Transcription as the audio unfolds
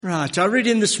Right, our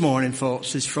reading this morning,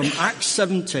 folks, is from Acts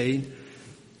 17,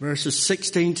 verses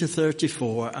 16 to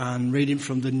 34, and reading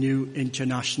from the New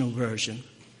International Version.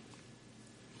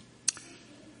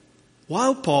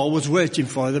 While Paul was waiting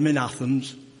for them in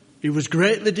Athens, he was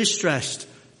greatly distressed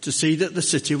to see that the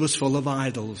city was full of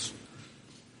idols.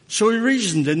 So he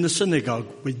reasoned in the synagogue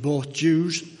with both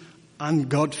Jews and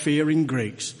God-fearing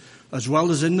Greeks, as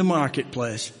well as in the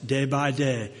marketplace, day by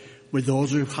day, with those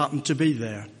who happened to be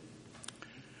there.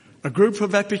 A group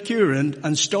of Epicurean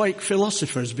and Stoic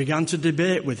philosophers began to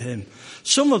debate with him.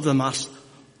 Some of them asked,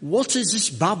 "What is this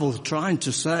babble trying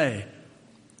to say?"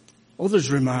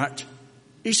 Others remarked,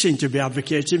 "He seemed to be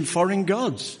advocating foreign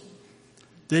gods."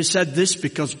 They said this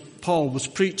because Paul was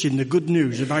preaching the good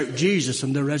news about Jesus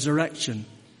and the resurrection.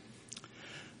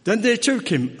 Then they took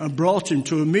him and brought him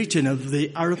to a meeting of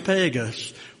the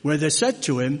Areopagus, where they said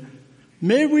to him,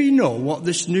 "May we know what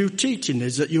this new teaching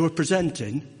is that you are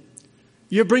presenting?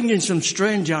 You're bringing some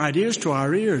strange ideas to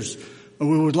our ears, and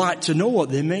we would like to know what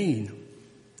they mean."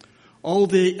 All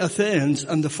the Athenians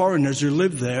and the foreigners who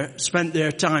lived there spent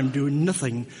their time doing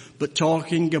nothing but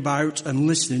talking about and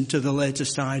listening to the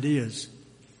latest ideas.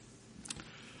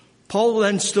 Paul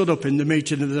then stood up in the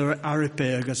meeting of the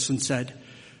Areopagus and said,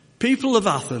 "People of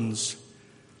Athens,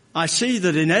 I see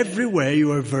that in every way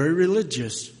you are very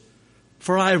religious,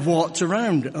 for I have walked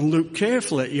around and looked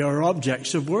carefully at your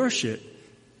objects of worship.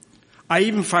 I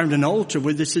even found an altar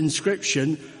with this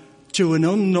inscription, 'To an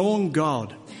unknown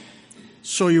God.'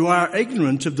 So you are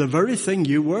ignorant of the very thing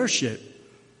you worship.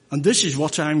 And this is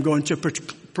what I am going to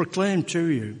proclaim to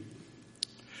you.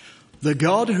 The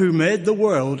God who made the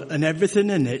world and everything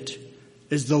in it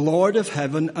is the Lord of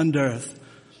heaven and earth,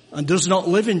 and does not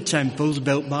live in temples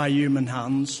built by human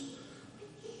hands.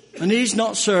 And he is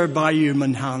not served by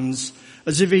human hands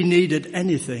as if he needed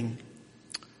anything.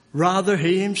 Rather,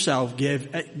 he himself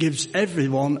gives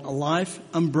everyone life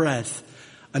and breath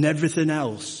and everything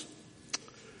else.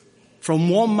 From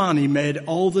one man he made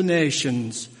all the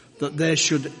nations that they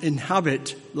should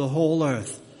inhabit the whole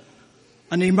earth.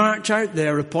 And he marked out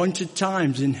their appointed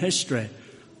times in history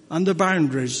and the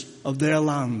boundaries of their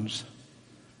lands.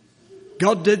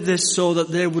 God did this so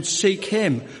that they would seek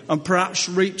him and perhaps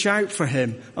reach out for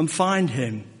him and find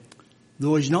him,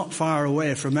 though he's not far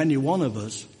away from any one of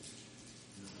us.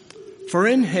 For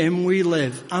in him we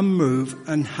live and move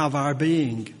and have our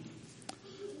being.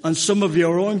 And some of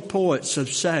your own poets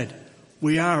have said,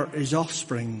 we are his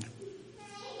offspring.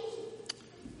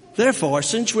 Therefore,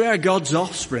 since we are God's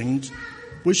offspring,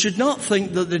 we should not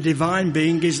think that the divine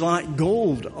being is like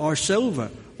gold or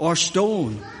silver or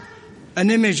stone,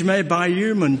 an image made by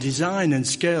human design and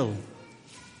skill.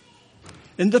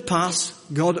 In the past,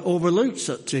 God overlooked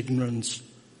such ignorance,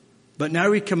 but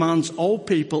now he commands all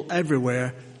people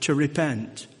everywhere to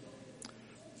repent.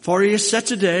 For he has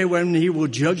set a day when he will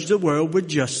judge the world with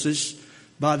justice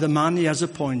by the man he has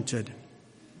appointed.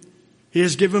 He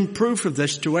has given proof of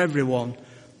this to everyone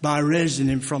by raising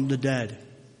him from the dead.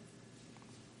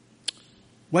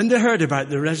 When they heard about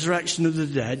the resurrection of the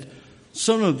dead,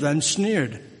 some of them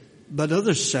sneered, but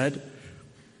others said,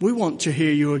 "We want to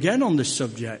hear you again on this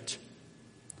subject."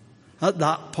 At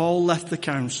that, Paul left the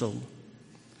council.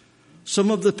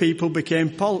 Some of the people became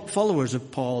followers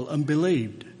of Paul and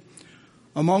believed.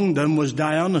 Among them was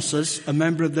Dionysius, a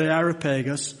member of the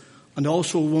Areopagus, and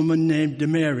also a woman named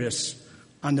Damaris,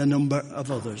 and a number of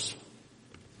others.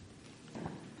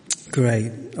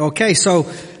 Great. Okay,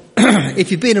 so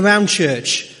if you've been around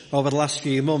church over the last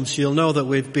few months, you'll know that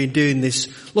we've been doing this,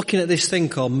 looking at this thing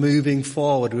called moving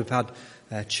forward. We've had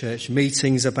church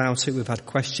meetings about it. We've had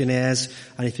questionnaires,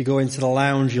 and if you go into the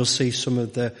lounge, you'll see some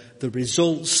of the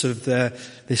results of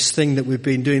this thing that we've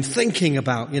been doing, thinking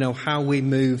about, how we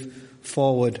move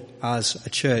forward as a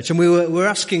church. And we were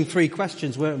asking three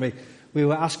questions, weren't we? We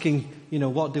were asking,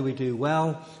 what do we do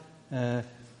well?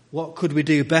 What could we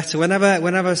do better?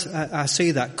 Whenever I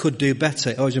see that could do better,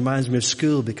 it always reminds me of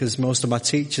school, because most of my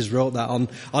teachers wrote that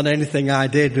on anything I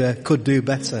did, could do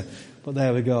better. But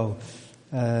there we go.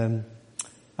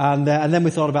 And then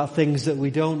we thought about things that we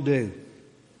don't do.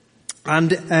 And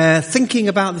thinking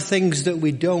about the things that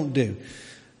we don't do,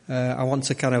 I want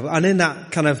to and in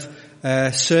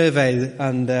that survey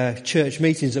and church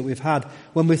meetings that we've had,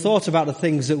 when we thought about the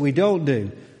things that we don't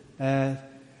do,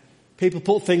 people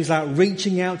put things like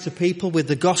reaching out to people with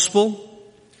the gospel.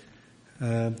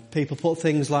 People put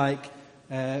things like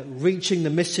reaching the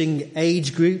missing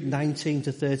age group, 19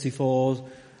 to 34,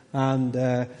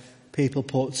 and people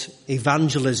put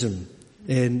evangelism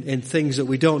in things that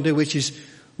we don't do, which is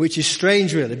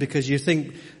strange, really, because you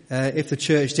think if the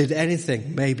church did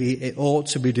anything, maybe it ought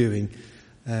to be doing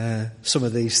some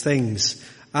of these things.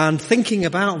 And thinking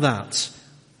about that,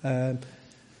 I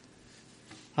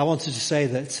wanted to say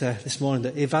that this morning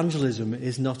that evangelism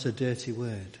is not a dirty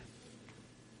word.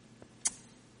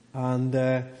 And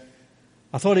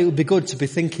I thought it would be good to be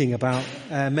thinking about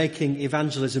making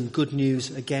evangelism good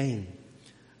news again.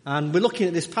 And we're looking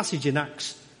at this passage in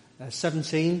Acts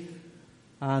 17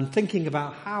 and thinking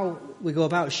about how we go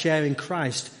about sharing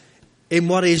Christ in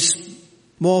what is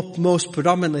most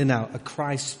predominantly now a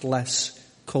Christless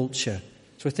culture.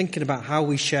 So we're thinking about how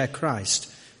we share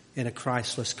Christ in a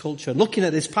Christless culture. Looking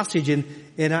at this passage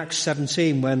in Acts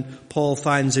 17 when Paul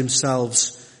finds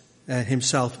himself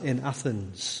in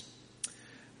Athens.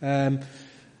 I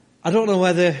don't know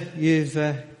whether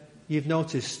you've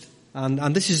noticed,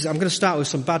 and this is, I'm going to start with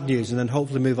some bad news and then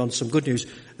hopefully move on to some good news.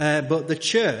 But the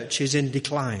church is in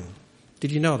decline.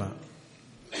 Did you know that?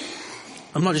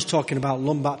 I'm not just talking about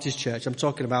Lund Baptist Church. I'm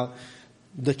talking about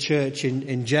the church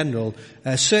in general.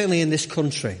 Certainly in this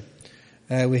country,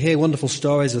 we hear wonderful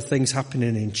stories of things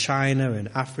happening in China and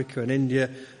Africa and India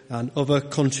and other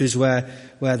countries where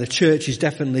the church is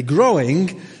definitely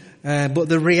growing. But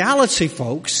the reality,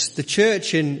 folks, the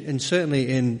church certainly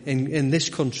in this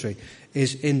country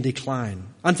is in decline.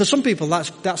 And for some people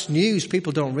that's news.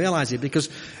 People don't realize it because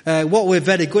what we're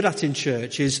very good at in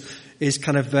church is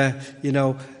kind of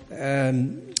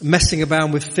messing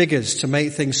about with figures to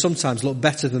make things sometimes look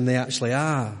better than they actually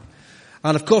are.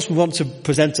 And of course we want to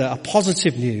present a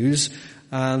positive news.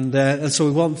 And so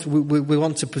we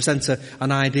want to present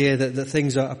an idea that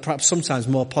things are perhaps sometimes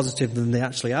more positive than they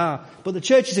actually are. But the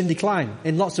church is in decline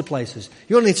in lots of places.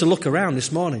 You only need to look around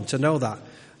this morning to know that.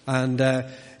 And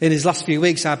in these last few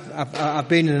weeks, I've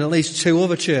been in at least 2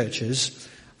 other churches,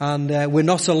 and we're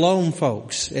not alone,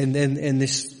 folks, in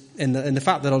the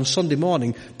fact that on Sunday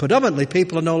morning, predominantly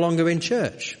people are no longer in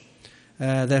church.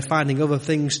 They're finding other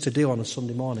things to do on a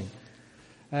Sunday morning.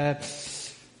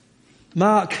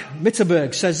 Mark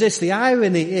Mitterberg says this: the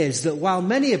irony is that while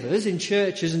many of us in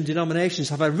churches and denominations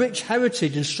have a rich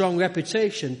heritage and strong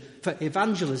reputation for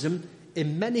evangelism,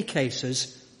 in many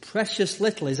cases, precious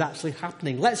little is actually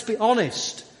happening. Let's be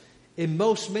honest. In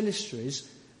most ministries,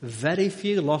 very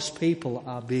few lost people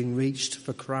are being reached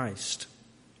for Christ.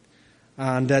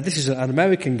 And this is an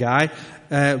American guy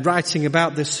writing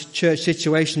about this church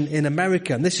situation in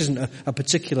America. And this isn't a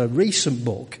particular recent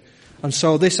book. And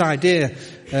so this idea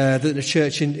that the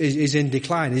church is in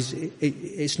decline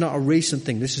it's not a recent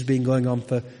thing. This has been going on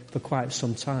for quite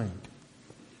some time.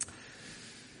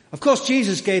 Of course,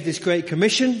 Jesus gave this great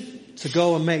commission to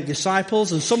go and make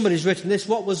disciples, and somebody's written this: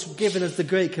 what was given as the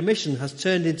Great Commission has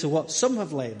turned into what some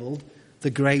have labelled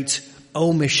the Great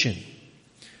Omission.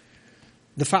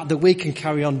 The fact that we can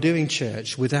carry on doing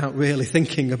church without really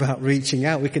thinking about reaching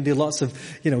out. We can do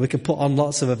we can put on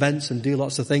lots of events and do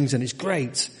lots of things, and it's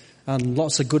great. And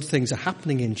lots of good things are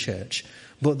happening in church.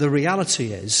 But the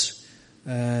reality is,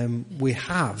 we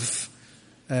have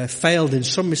failed in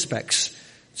some respects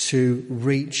to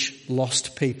reach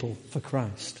lost people for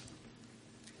Christ.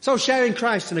 So sharing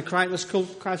Christ in a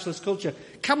Christless culture.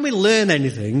 Can we learn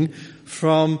anything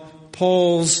from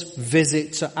Paul's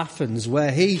visit to Athens,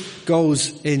 where he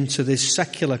goes into this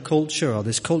secular culture, or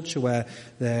this culture where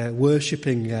they're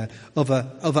worshipping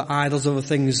other idols, other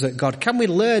things that God? Can we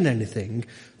learn anything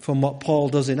from what Paul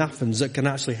does in Athens that can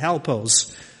actually help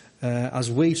us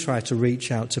as we try to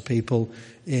reach out to people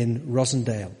in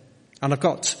Rosendale? And I've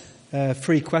got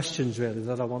 3 questions really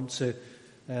that I want to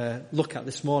look at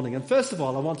this morning. And first of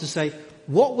all, I want to say,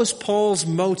 what was Paul's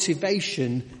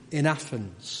motivation in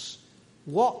Athens?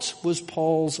 What was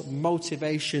Paul's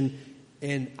motivation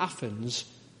in Athens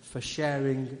for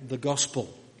sharing the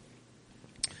gospel?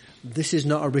 This is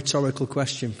not a rhetorical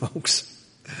question, folks.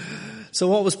 So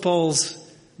what was Paul's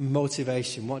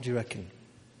motivation? What do you reckon?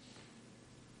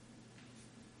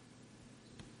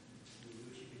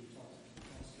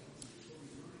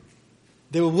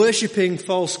 They were worshipping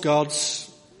false gods,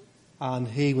 and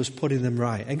he was putting them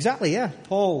right. Exactly, yeah.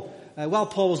 While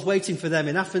Paul was waiting for them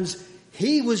in Athens,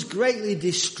 he was greatly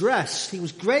distressed. He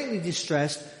was greatly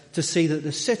distressed to see that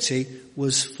the city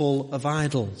was full of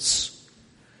idols.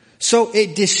 So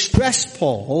it distressed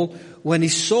Paul when he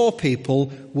saw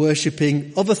people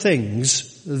worshipping other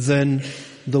things than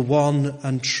the one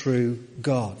and true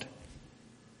God.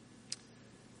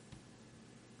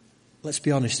 Let's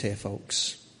be honest here,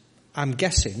 folks. I'm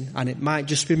guessing, and it might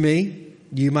just be me,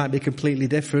 you might be completely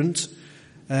different,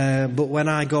 but when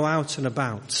I go out and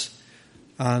about,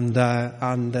 and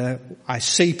I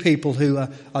see people who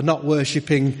are not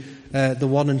worshipping the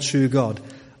one and true God,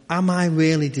 am I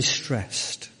really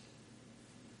distressed?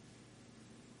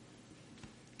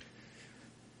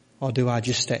 Or do I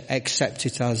just accept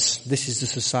it as this is the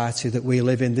society that we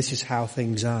live in, this is how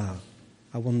things are?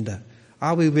 I wonder.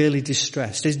 Are we really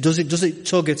distressed? Does it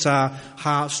tug at our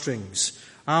heartstrings?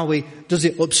 Does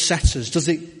it upset us? Does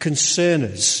it concern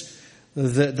us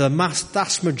that the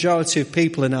vast majority of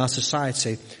people in our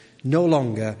society no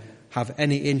longer have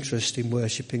any interest in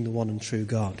worshipping the one and true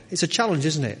God? It's a challenge,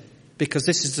 isn't it? Because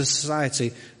this is the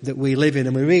society that we live in.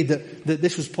 And we read that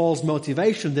this was Paul's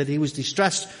motivation, that he was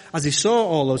distressed as he saw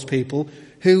all those people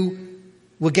who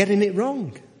were getting it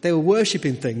wrong. They were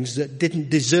worshipping things that didn't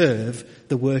deserve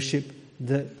the worship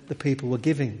that the people were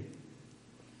giving.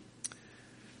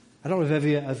 I don't know if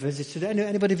you ever visited,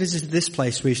 anybody visited this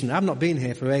place recently? I've not been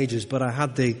here for ages, but I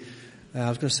had the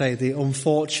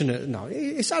unfortunate,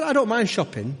 I don't mind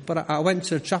shopping, but I went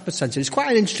to Trafford Centre. It's quite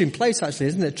an interesting place actually,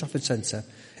 isn't it, Trafford Centre?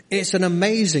 It's an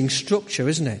amazing structure,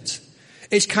 isn't it?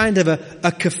 It's kind of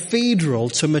a cathedral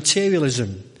to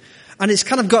materialism. And it's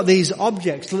kind of got these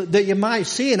objects that you might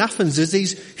see in Athens. There's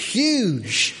these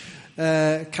huge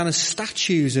kind of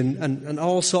statues and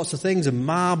all sorts of things, and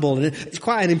marble. And it's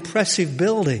quite an impressive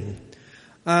building.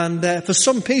 And for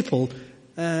some people,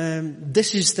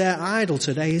 this is their idol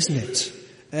today, isn't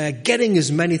it? Getting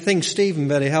as many things. Stephen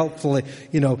very helpfully,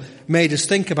 made us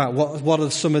think about what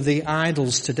are some of the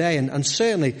idols today. And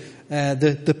certainly,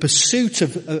 the pursuit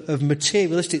of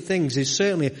materialistic things is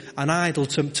certainly an idol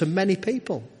to many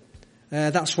people.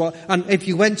 And if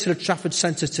you went to the Trafford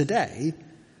Centre today,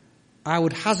 I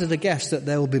would hazard a guess that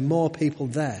there will be more people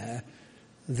there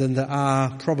than there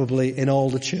are probably in all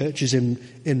the churches in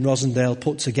Rosendale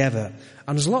put together.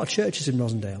 And there's a lot of churches in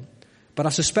Rosendale. But I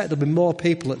suspect there'll be more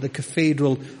people at the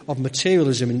Cathedral of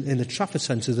Materialism in the Trafford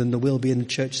Centre than there will be in the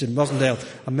churches in Rosendale,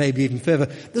 and maybe even further.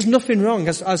 There's nothing wrong,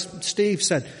 as Steve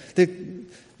said.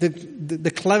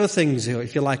 The clever things,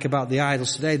 if you like, about the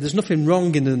idols today, there's nothing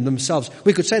wrong in them themselves.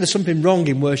 We could say there's something wrong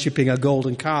in worshipping a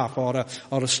golden calf or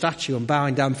a statue and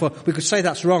bowing down before. We could say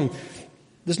that's wrong.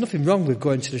 There's nothing wrong with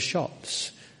going to the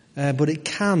shops, but it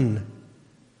can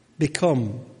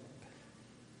become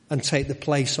and take the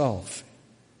place of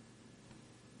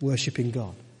worshipping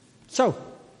God. So,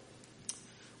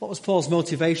 what was Paul's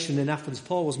motivation in Athens?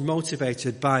 Paul was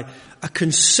motivated by a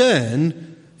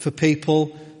concern for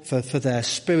people, for their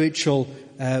spiritual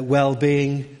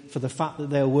well-being, for the fact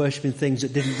that they were worshipping things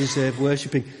that didn't deserve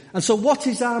worshipping. And so what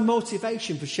is our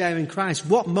motivation for sharing Christ?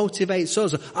 What motivates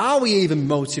us? Are we even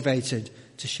motivated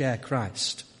to share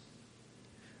Christ?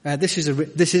 This is a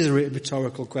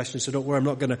rhetorical question, so don't worry, I'm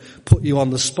not going to put you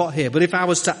on the spot here. But if I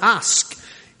was to ask,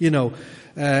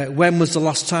 when was the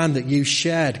last time that you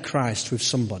shared Christ with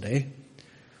somebody?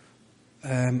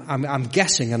 I'm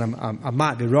guessing, and I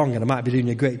might be wrong, and I might be doing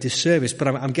you a great disservice, but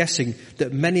I'm guessing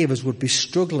that many of us would be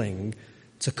struggling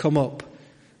to come up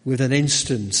with an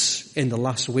instance in the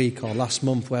last week or last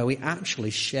month where we actually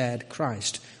shared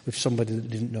Christ with somebody that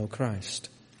didn't know Christ.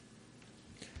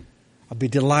 I'd be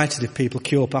delighted if people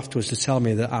queue up afterwards to tell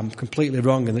me that I'm completely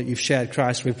wrong and that you've shared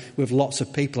Christ with lots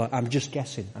of people. I'm just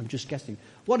guessing.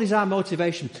 What is our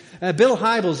motivation? Bill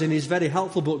Hybels, in his very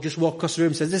helpful book, Just Walk Across the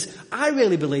Room, says this: I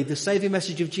really believe the saving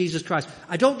message of Jesus Christ.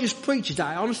 I don't just preach it,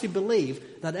 I honestly believe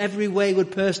that every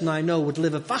wayward person I know would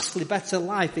live a vastly better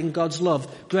life in God's love,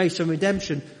 grace and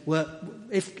redemption,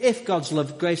 if God's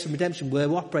love, grace and redemption were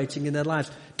operating in their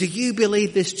lives. Do you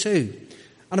believe this too?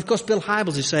 And of course, Bill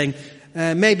Hybels is saying,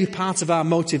 maybe part of our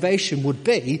motivation would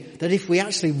be that if we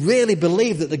actually really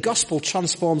believe that the gospel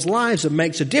transforms lives and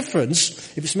makes a difference,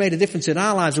 if it's made a difference in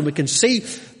our lives and we can see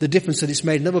the difference that it's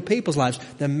made in other people's lives,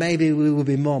 then maybe we will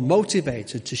be more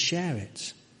motivated to share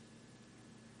it.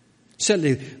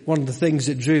 Certainly, one of the things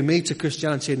that drew me to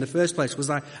Christianity in the first place was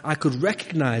I could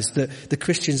recognize that the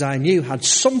Christians I knew had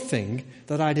something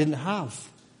that I didn't have.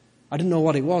 I didn't know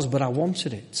what it was, but I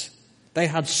wanted it. They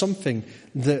had something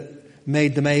that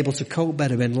made them able to cope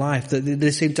better in life, that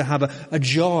they seemed to have a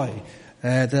joy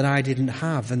that I didn't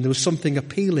have. And there was something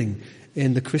appealing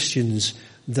in the Christians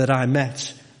that I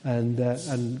met and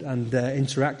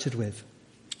interacted with.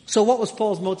 So what was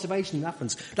Paul's motivation in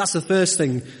Athens? That's the first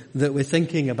thing that we're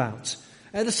thinking about.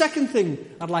 The second thing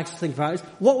I'd like to think about is,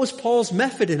 what was Paul's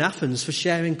method in Athens for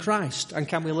sharing Christ? And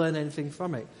can we learn anything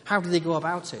from it? How did he go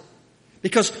about it?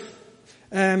 Because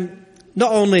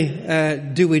not only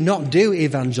do we not do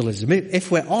evangelism,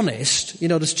 if we're honest,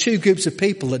 there's two groups of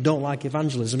people that don't like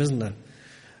evangelism, isn't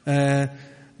there?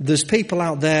 There's people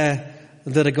out there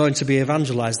that are going to be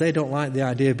evangelized. They don't like the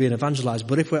idea of being evangelized.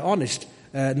 But if we're honest,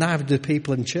 neither do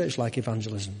people in church like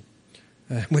evangelism.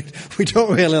 We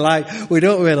don't really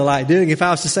like doing it. If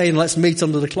I was to say, let's meet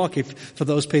under the clock, for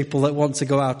those people that want to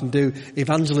go out and do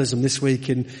evangelism this week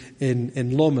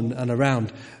in Lom and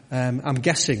around, I'm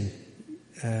guessing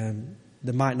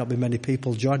there might not be many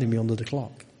people joining me under the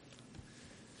clock.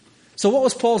 So what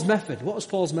was Paul's method?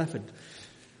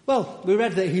 Well, we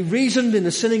read that he reasoned in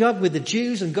the synagogue with the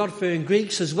Jews and God-fearing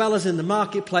Greeks, as well as in the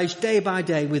marketplace day by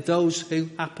day with those who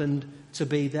happened to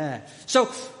be there. So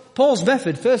Paul's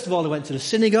method, first of all, he went to the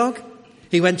synagogue.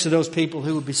 He went to those people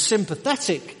who would be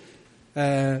sympathetic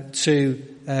to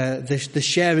the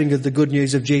sharing of the good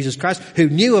news of Jesus Christ, who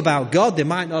knew about God. They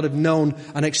might not have known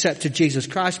and accepted Jesus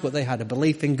Christ, but they had a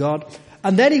belief in God.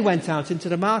 And then he went out into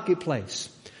the marketplace.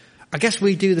 I guess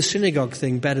we do the synagogue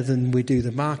thing better than we do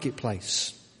the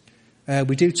marketplace.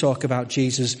 We do talk about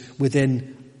Jesus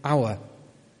within our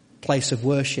place of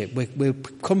worship. We're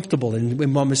comfortable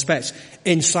in one respect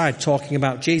inside talking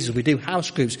about Jesus. We do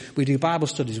house groups, we do Bible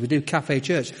studies, we do cafe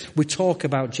church. We talk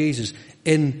about Jesus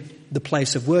in the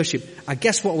place of worship. I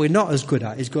guess what we're not as good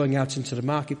at is going out into the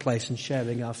marketplace and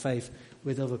sharing our faith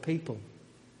with other people.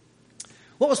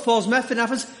 What was Paul's method in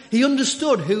Athens? He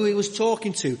understood who he was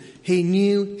talking to. He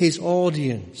knew his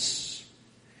audience.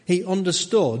 He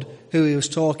understood who he was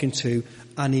talking to,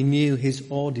 and he knew his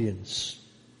audience.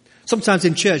 Sometimes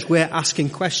in church we're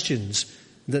asking questions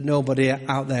that nobody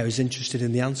out there is interested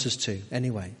in the answers to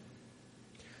anyway.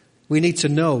 We need to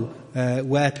know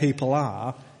where people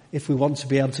are if we want to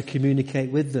be able to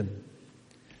communicate with them.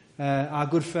 Our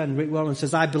good friend Rick Warren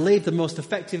says, I believe the most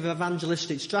effective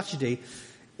evangelistic strategy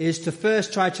is to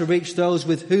first try to reach those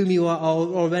with whom you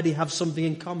already have something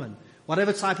in common.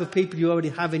 Whatever type of people you already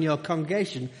have in your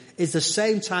congregation is the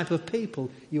same type of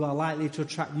people you are likely to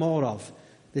attract more of.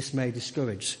 This may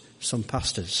discourage some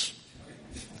pastors.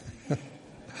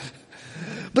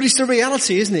 But it's the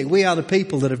reality, isn't it? We are the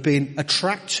people that have been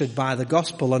attracted by the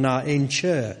gospel and are in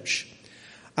church.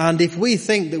 And if we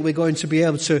think that we're going to be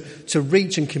able to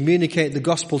reach and communicate the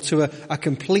gospel to a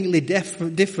completely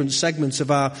different segments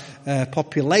of our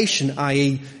population,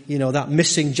 i.e., that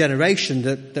missing generation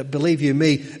that believe you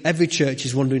me, every church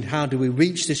is wondering, how do we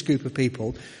reach this group of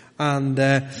people? And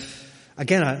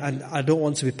again, I don't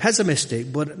want to be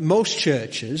pessimistic, but most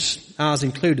churches, ours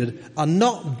included, are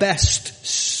not best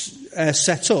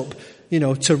set up,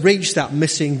 to reach that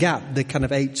missing gap, the kind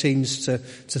of 18s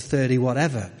to 30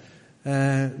 whatever.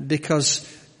 Because,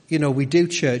 we do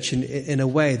church in a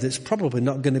way that's probably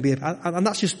not going to be, and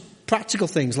that's just practical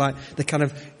things like the kind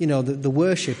of, the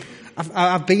worship.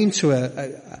 I've been to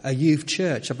a youth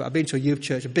church. I've been to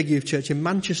a big youth church in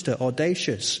Manchester,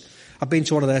 Audacious. I've been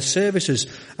to one of their services,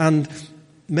 and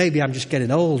maybe I'm just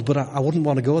getting old, but I wouldn't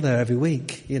want to go there every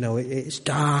week. It's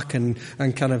dark and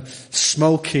kind of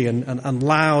smoky and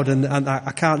loud, and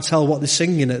I can't tell what they're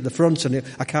singing at the front, and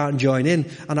I can't join in,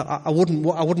 and I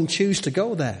wouldn't choose to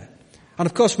go there. And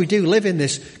of course we do live in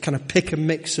this kind of pick and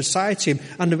mix society,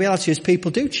 and the reality is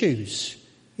people do choose.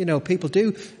 People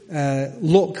do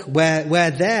look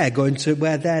where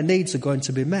their needs are going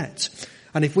to be met.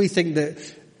 And if we think that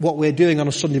what we're doing on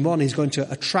a Sunday morning is going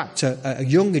to attract a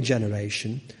younger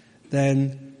generation,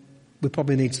 then we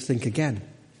probably need to think again.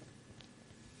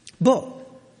 But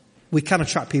we can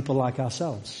attract people like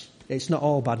ourselves. It's not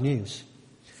all bad news.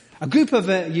 A group of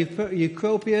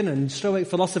Eutropian and Stoic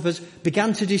philosophers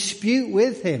began to dispute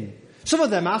with him. Some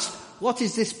of them asked, what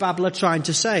is this babbler trying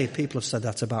to say? People have said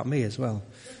that about me as well,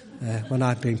 when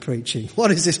I've been preaching.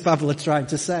 What is this babbler trying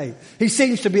to say? He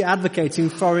seems to be advocating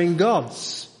foreign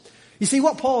gods. You see,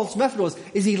 what Paul's method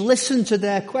is he listened to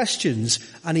their questions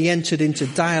and he entered into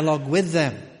dialogue with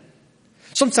them.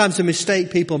 Sometimes the mistake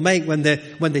people make when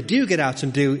they do get out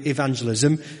and do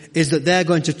evangelism is that they're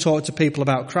going to talk to people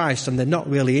about Christ and they're not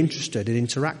really interested in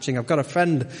interacting. I've got a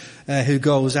friend who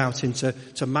goes out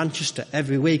into Manchester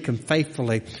every week and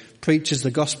faithfully preaches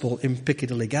the gospel in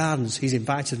Piccadilly Gardens. He's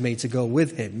invited me to go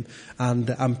with him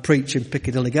and preach in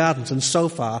Piccadilly Gardens, and so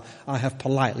far I have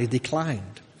politely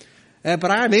declined.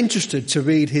 But I am interested to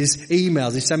read his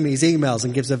emails. He sends me his emails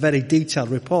and gives a very detailed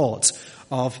report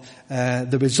of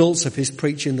the results of his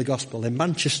preaching the gospel in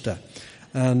Manchester.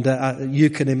 And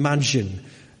you can imagine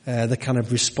the kind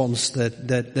of response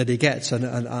that he gets.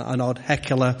 An odd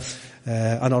heckler,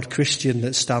 an odd Christian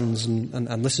that stands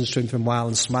and listens to him for a while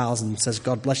and smiles and says,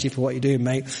 God bless you for what you're doing,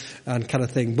 mate, and kind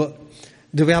of thing. But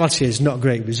the reality is not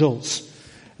great results.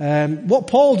 What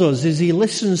Paul does is he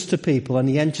listens to people and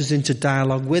he enters into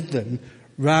dialogue with them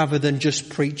rather than just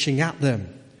preaching at them.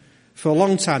 For a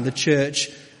long time the church,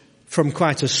 from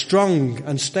quite a strong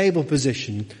and stable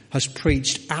position, has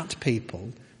preached at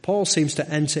people. Paul seems to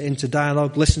enter into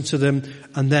dialogue, listen to them,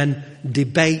 and then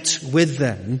debate with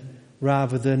them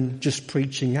rather than just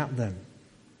preaching at them.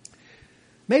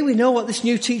 May we know what this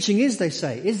new teaching is, they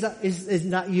say. Is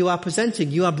that you are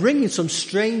presenting? You are bringing some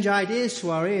strange ideas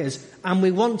to our ears, and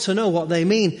we want to know what they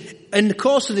mean. In the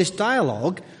course of this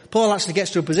dialogue, Paul actually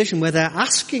gets to a position where they're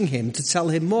asking him to tell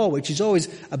him more, which is always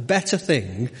a better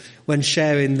thing when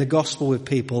sharing the gospel with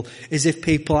people, is if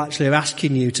people actually are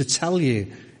asking you to tell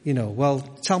you, well,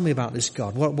 tell me about this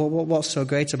God. What's so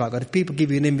great about God? If people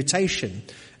give you an invitation,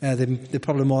 they're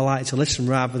probably more likely to listen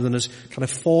rather than us kind of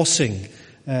forcing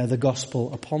the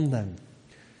gospel upon them.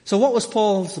 So what was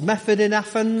Paul's method in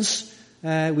Athens?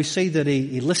 We see that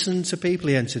he listened to people,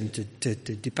 he entered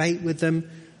into debate with them.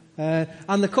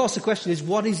 And of course the question is,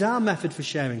 what is our method for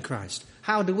sharing Christ?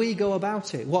 How do we go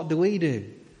about it? What do we do?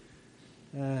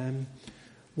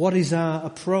 What is our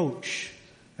approach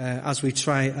as we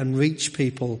try and reach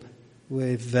people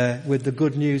with the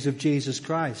good news of Jesus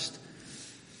Christ?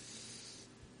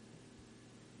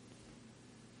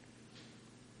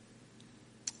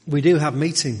 We do have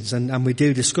meetings and we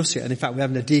do discuss it. And in fact, we're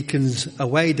having a deacons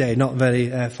away day not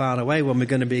very far away when we're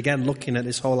going to be again looking at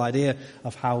this whole idea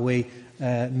of how we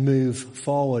move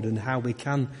forward and how we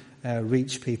can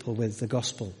reach people with the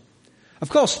gospel. Of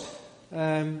course,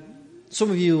 some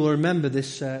of you will remember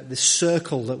this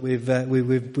circle that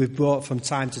we've brought from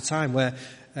time to time where,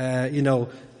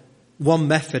 one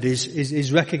method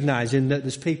is recognizing that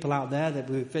there's people out there that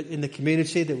we fit in the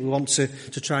community that we want to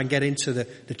try and get into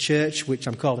the church, which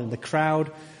I'm calling the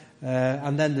crowd.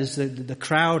 And then there's the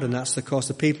crowd, and that's of course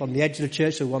the people on the edge of the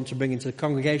church who we want to bring into the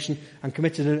congregation and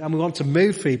committed, and we want to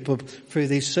move people through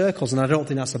these circles. And I don't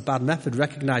think that's a bad method,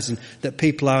 recognizing that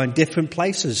people are in different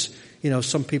places.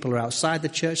 Some people are outside the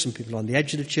church, some people are on the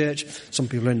edge of the church, some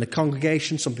people are in the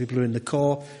congregation, some people are in the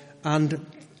core, and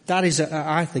that is,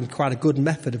 I think, quite a good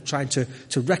method of trying to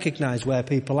recognize where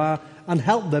people are and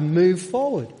help them move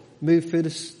forward, move through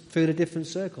the different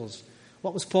circles.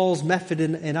 What was Paul's method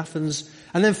in Athens?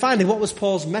 And then finally, what was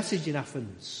Paul's message in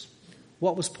Athens?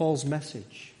 What was Paul's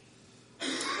message?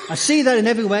 I see that in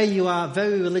every way you are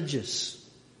very religious.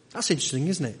 That's interesting,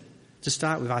 isn't it? To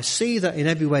start with, I see that in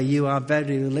every way you are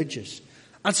very religious.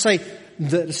 I'd say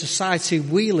that the society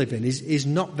we live in is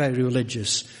not very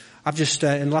religious. I've just,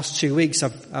 in the last 2 weeks,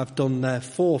 I've done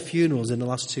 4 funerals in the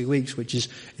last 2 weeks, which is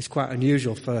quite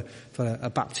unusual for a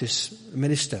Baptist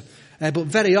minister. But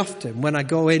very often when I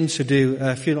go in to do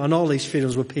a funeral, and all these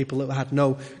funerals were people that had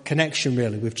no connection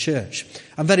really with church.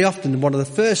 And very often one of the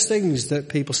first things that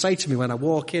people say to me when I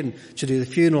walk in to do the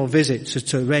funeral visit,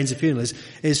 to arrange the funeral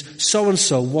is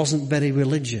so-and-so wasn't very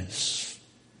religious.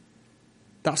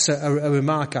 That's a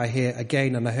remark I hear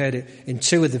again, and I heard it in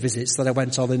 2 of the visits that I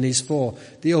went on in these 4.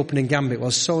 The opening gambit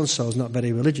was, so-and-so's not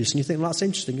very religious. And you think, well, that's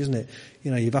interesting, isn't it?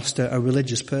 You've asked a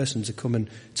religious person to come and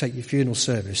take your funeral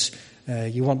service.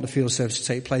 You want the funeral service to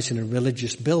take place in a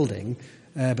religious building,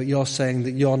 but you're saying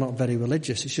that you're not very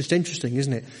religious. It's just interesting,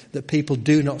 isn't it? That people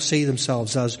do not see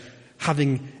themselves as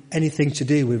having anything to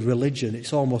do with religion.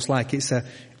 It's almost like it's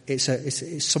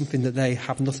something that they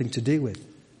have nothing to do with.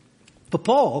 But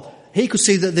Paul, he could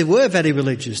see that they were very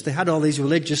religious. They had all these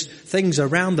religious things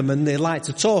around them and they liked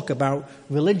to talk about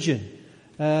religion.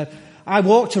 I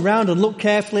walked around and looked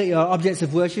carefully at your objects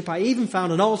of worship. I even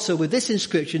found an altar with this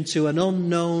inscription, to an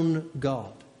unknown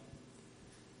God.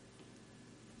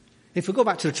 If we go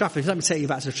back to the Trafford, let me take you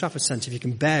back to the Trafford Centre if you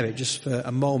can bear it just for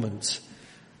a moment.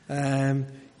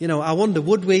 I wonder,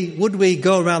 would we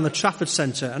go around the Trafford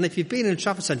Centre? And if you've been in the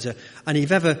Trafford Centre and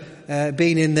you've ever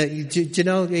been in are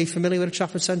you familiar with the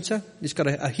Trafford Centre? It's got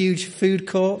a huge food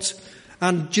court.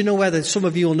 And do you know some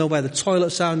of you will know where the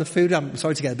toilets are in the food? I'm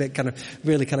sorry to get a bit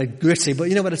really gritty, but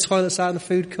you know where the toilets are in the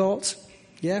food court?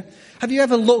 Yeah? Have you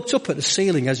ever looked up at the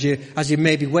ceiling as you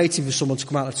may be waiting for someone to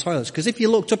come out of the toilets? Because if you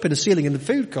looked up in the ceiling in the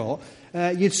food court,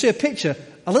 you'd see a picture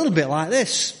a little bit like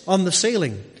this on the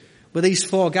ceiling with these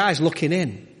 4 guys looking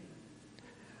in.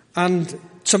 And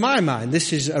to my mind,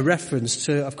 this is a reference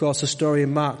to, of course, the story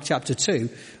in Mark chapter 2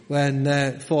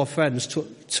 when 4 friends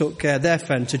took their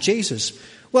friend to Jesus.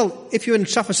 Well, if you're in the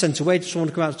Trafford Centre waiting for someone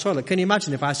to come out of the toilet, can you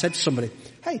imagine if I said to somebody,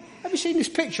 hey, have you seen this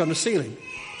picture on the ceiling? Do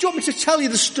you want me to tell you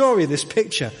the story of this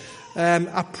picture?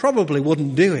 I probably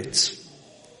wouldn't do it.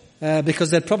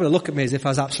 Because they'd probably look at me as if I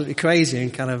was absolutely crazy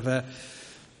and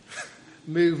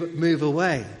move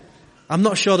away. I'm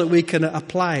not sure that we can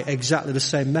apply exactly the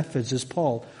same methods as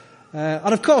Paul.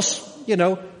 And of course,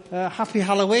 happy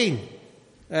Halloween.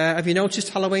 Have you noticed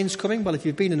Halloween's coming? Well, if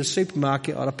you've been in a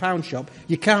supermarket or a pound shop,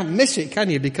 you can't miss it, can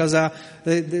you? Because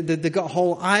they've got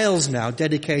whole aisles now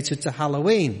dedicated to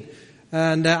Halloween.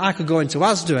 And I could go into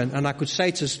Asda and I could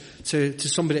say to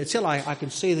somebody at till, I can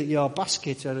see that your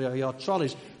basket or your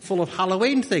trolley's full of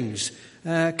Halloween things.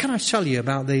 Can I tell you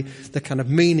about the kind of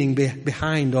meaning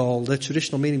behind the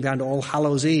traditional meaning behind All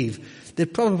Hallows Eve?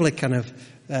 They'd probably kind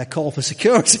of call for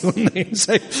security, wouldn't they? And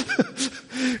say,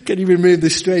 can you remove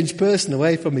this strange person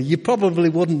away from me? You probably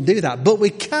wouldn't do that. But we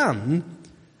can.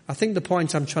 I think the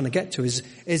point I'm trying to get to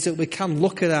is that we can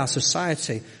look at our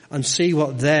society and see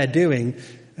what they're doing.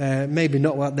 Maybe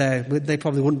not what they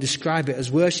probably wouldn't describe it as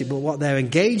worship, but what they're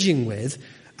engaging with.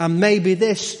 And maybe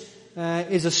this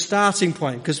is a starting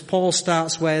point, because Paul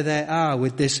starts where they are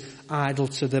with this idol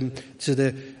to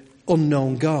the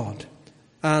unknown God.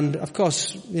 And of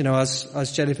course,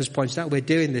 as Jennifer's pointed out, we're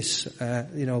doing this,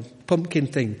 pumpkin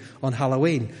thing on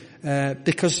Halloween,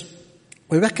 because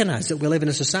we recognise that we live in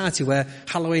a society where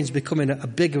Halloween's becoming a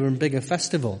bigger and bigger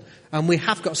festival, and we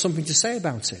have got something to say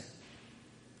about it.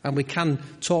 And we can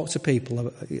talk to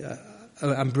people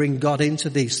and bring God into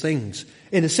these things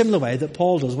in a similar way that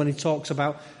Paul does when he talks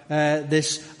about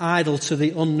this idol to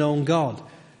the unknown God.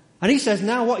 And he says,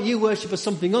 now what you worship as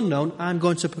something unknown, I'm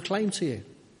going to proclaim to you.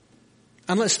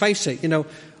 And let's face it,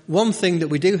 one thing that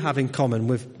we do have in common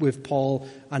with Paul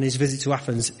and his visit to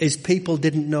Athens is people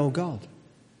didn't know God.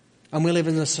 And we live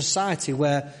in a society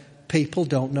where people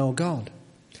don't know God.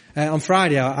 On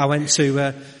Friday, I went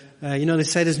to, they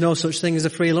say there's no such thing as a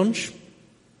free lunch.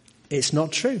 It's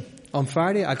not true. On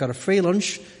Friday, I got a free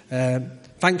lunch.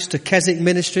 Thanks to Keswick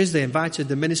Ministries, they invited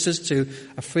the ministers to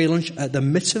a free lunch at the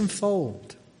Mitten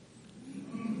Fold.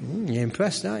 You're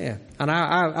impressed, aren't you? And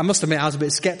I must admit, I was a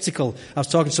bit sceptical. I was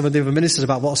talking to some of the other ministers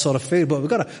about what sort of food, but we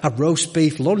got a roast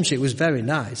beef lunch. It was very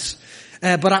nice.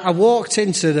 But I walked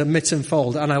into the Mitten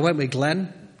Fold and I went with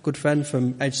Glenn, good friend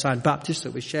from Edgeside Baptist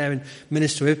that we're sharing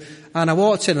ministry with. And I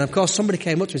walked in and of course somebody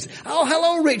came up to me and said, "Oh,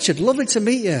 hello Richard, lovely to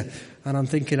meet you." And I'm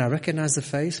thinking, I recognise the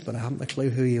face, but I haven't a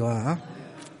clue who you are.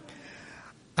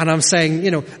 And I'm saying,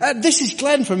 this is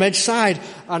Glenn from Edgeside,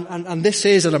 and this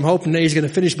is, and I'm hoping that he's going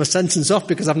to finish my sentence off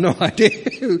because I've no idea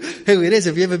who it is.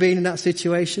 Have you ever been in that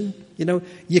situation?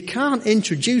 You can't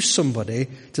introduce somebody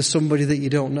to somebody that you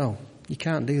don't know. You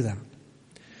can't do that.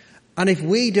 And if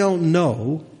we don't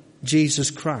know Jesus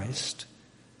Christ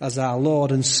as our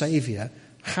Lord and Saviour,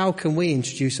 how can we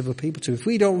introduce other people to him? If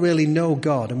we don't really know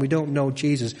God and we don't know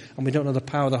Jesus and we don't know the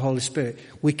power of the Holy Spirit,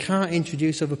 we can't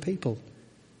introduce other people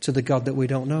to the God that we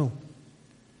don't know.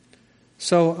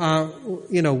 So,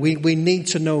 we need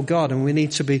to know God and we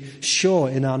need to be sure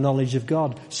in our knowledge of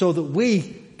God so that we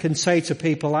can say to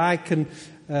people, I can,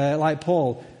 like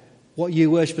Paul, what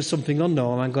you worship is something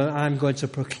unknown, I'm going to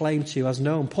proclaim to you as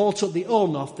known. Paul took the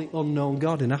un off the unknown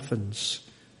God in Athens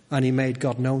and he made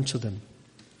God known to them.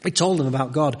 He told them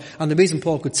about God, and the reason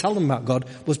Paul could tell them about God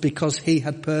was because he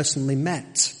had personally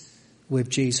met with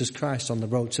Jesus Christ on the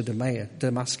road to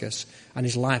Damascus, and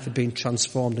his life had been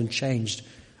transformed and changed.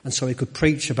 And so he could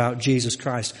preach about Jesus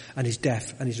Christ and his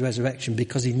death and his resurrection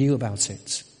because he knew about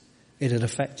it. It had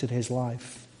affected his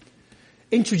life.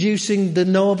 Introducing the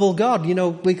knowable God.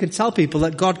 We can tell people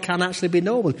that God can actually be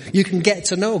knowable. You can get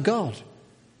to know God.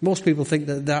 Most people think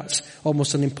that that's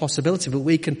almost an impossibility, but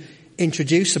we can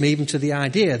introduce them even to the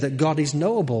idea that God is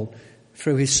knowable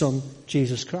through his Son,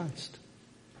 Jesus Christ.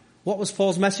 What was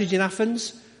Paul's message in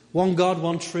Athens? One God,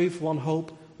 one truth, one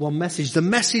hope, one message. The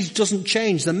message doesn't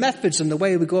change. The methods and the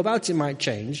way we go about it might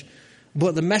change,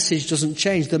 but the message doesn't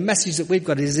change. The message that we've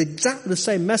got is exactly the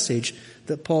same message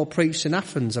that Paul preached in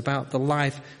Athens about the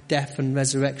life, death and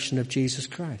resurrection of Jesus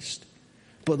Christ.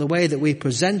 But the way that we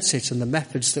present it and the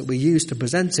methods that we use to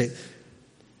present it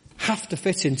have to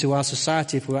fit into our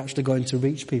society if we're actually going to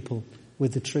reach people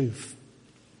with the truth.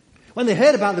 When they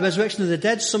heard about the resurrection of the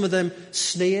dead, some of them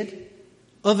sneered.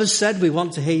 Others said, "We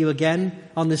want to hear you again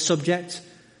on this subject."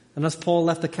 And as Paul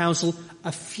left the council,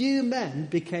 a few men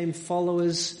became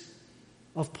followers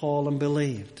of Paul and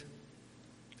believed.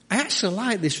 I actually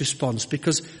like this response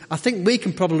because I think we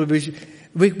can probably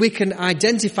we can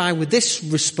identify with this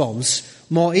response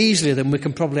more easily than we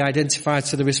can probably identify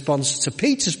to the response to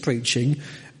Peter's preaching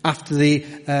after the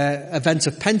event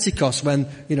of Pentecost when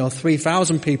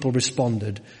 3,000 people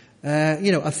responded.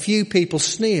 A few people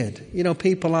sneered.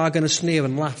 People are going to sneer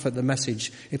and laugh at the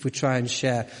message if we try and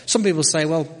share. Some people say,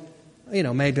 well,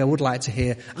 maybe I would like to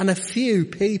hear. And a few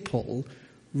people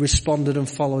responded and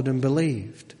followed and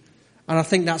believed. And I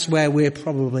think that's where we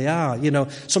probably are.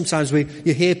 Sometimes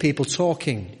you hear people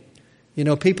talking.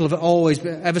 People have always,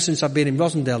 ever since I've been in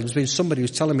Rosendale, there's been somebody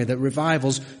who's telling me that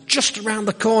revival's just around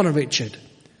the corner, Richard.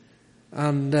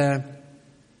 And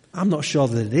I'm not sure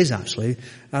that it is actually.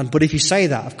 But if you say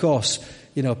that, of course,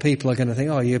 people are going to think,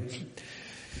 oh,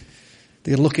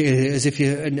 They look at it as if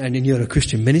you're a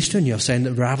Christian minister and you're saying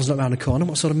that revival's not around the corner.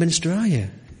 What sort of minister are you?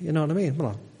 You know what I mean?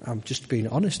 Well, I'm just being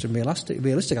honest and realistic.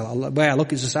 The way I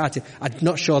look at society, I'm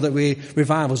not sure that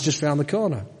revival's just around the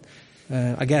corner.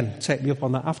 Again, take me up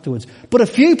on that afterwards. But a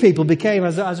few people became,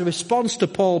 as a response to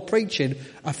Paul preaching,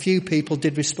 a few people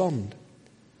did respond.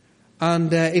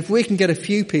 And if we can get a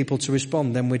few people to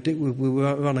respond, then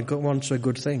we're on to a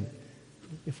good thing.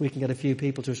 If we can get a few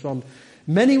people to respond.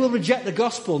 Many will reject the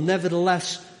gospel,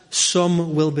 nevertheless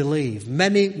some will believe.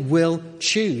 Many will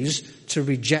choose to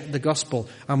reject the gospel,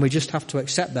 and we just have to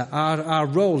accept that. Our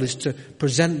role is to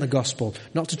present the gospel,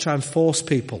 not to try and force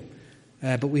people,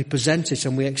 but we present it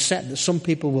and we accept that some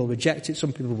people will reject it,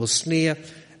 some people will sneer,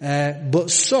 but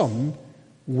some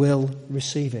will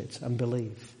receive it and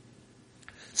believe.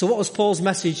 So what was Paul's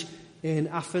message in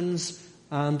Athens,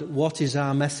 and what is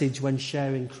our message when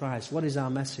sharing Christ? What is our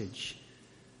message?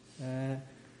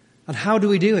 And how do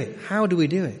we do it? How do we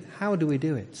do it? How do we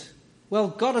do it? Well,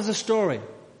 God has a story.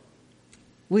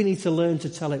 We need to learn to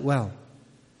tell it well.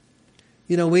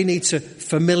 You know, we need to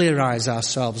familiarize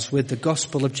ourselves with the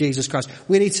gospel of Jesus Christ.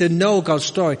 We need to know God's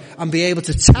story and be able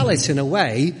to tell it in a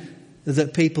way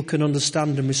that people can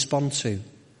understand and respond to.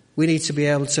 We need to be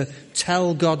able to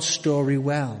tell God's story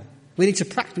well. We need to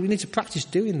practice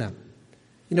doing that.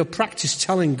 You know, practice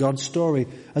telling God's story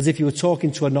as if you were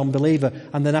talking to a non-believer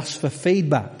and then ask for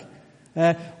feedback.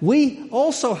 We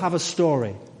also have a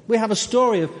story. We have a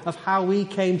story of how we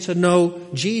came to know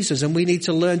Jesus, and we need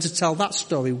to learn to tell that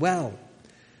story well.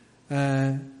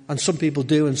 And some people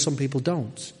do and some people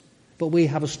don't. But we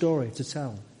have a story to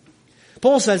tell.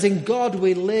 Paul says, in God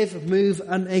we live, move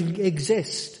and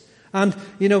exist. And,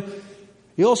 you know,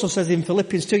 he also says in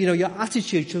Philippians 2, you know, your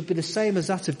attitude should be the same as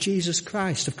that of Jesus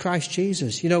Christ, of Christ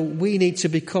Jesus. You know, we need to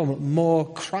become more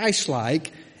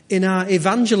Christ-like in our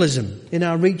evangelism, in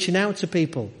our reaching out to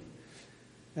people.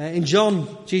 In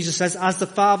John, Jesus says, as the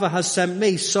Father has sent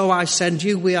me, so I send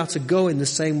you. We are to go in the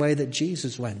same way that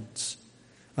Jesus went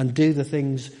and do the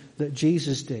things that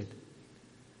Jesus did.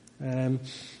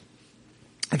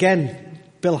 Again,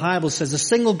 Bill Hybels says, the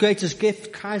single greatest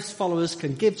gift Christ's followers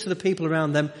can give to the people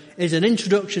around them is an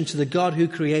introduction to the God who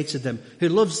created them, who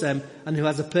loves them, and who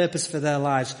has a purpose for their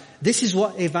lives. This is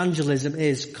what evangelism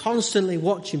is, constantly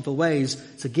watching for ways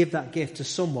to give that gift to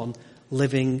someone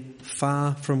living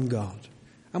far from God.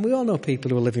 And we all know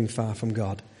people who are living far from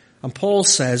God. And Paul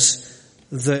says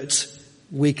that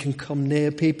we can come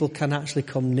near, people can actually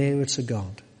come nearer to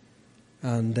God.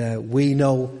 And we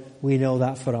know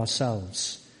that for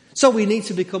ourselves. So we need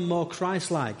to become more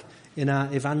Christ-like in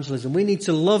our evangelism. We need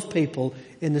to love people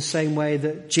in the same way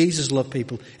that Jesus loved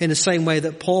people, in the same way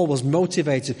that Paul was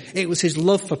motivated. It was his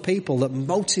love for people that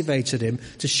motivated him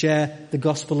to share the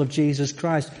gospel of Jesus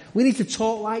Christ. We need to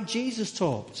talk like Jesus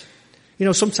talked. You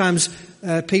know, sometimes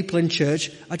people in church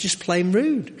are just plain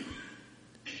rude.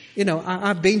 You know,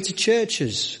 I've been to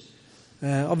churches,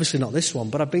 obviously not this one,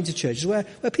 but I've been to churches where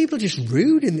people are just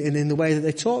rude in the way that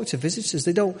they talk to visitors.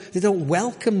 They don't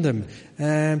welcome them.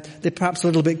 They perhaps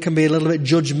can be a little bit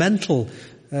judgmental.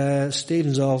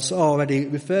 Stephen's also already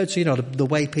referred to, you know, the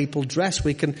way people dress.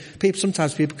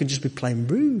 Sometimes people can just be plain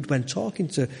rude when talking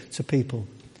to people.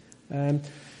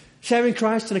 Sharing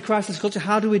Christ in a Christless culture,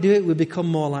 how do we do it? We become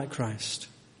more like Christ.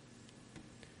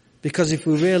 Because if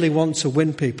we really want to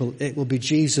win people, it will be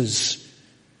Jesus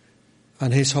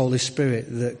and his Holy Spirit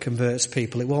that converts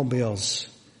people. It won't be us.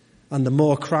 And the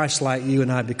more Christ-like you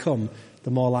and I become,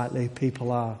 the more likely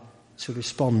people are to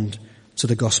respond to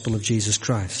the gospel of Jesus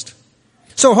Christ.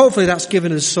 So hopefully that's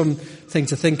given us something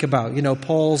to think about. You know,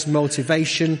 Paul's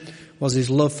motivation was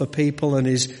his love for people and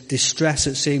his distress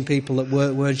at seeing people that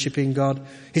weren't worshipping God.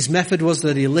 His method was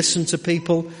that he listened to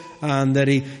people and that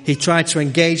he tried to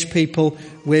engage people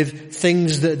with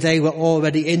things that they were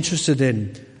already interested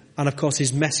in. And of course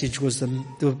his message was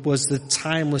the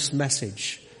timeless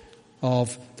message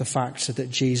of the fact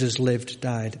that Jesus lived,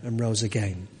 died and rose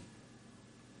again.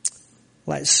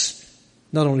 Let's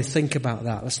not only think about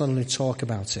that, let's not only talk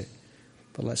about it,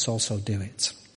 but let's also do it.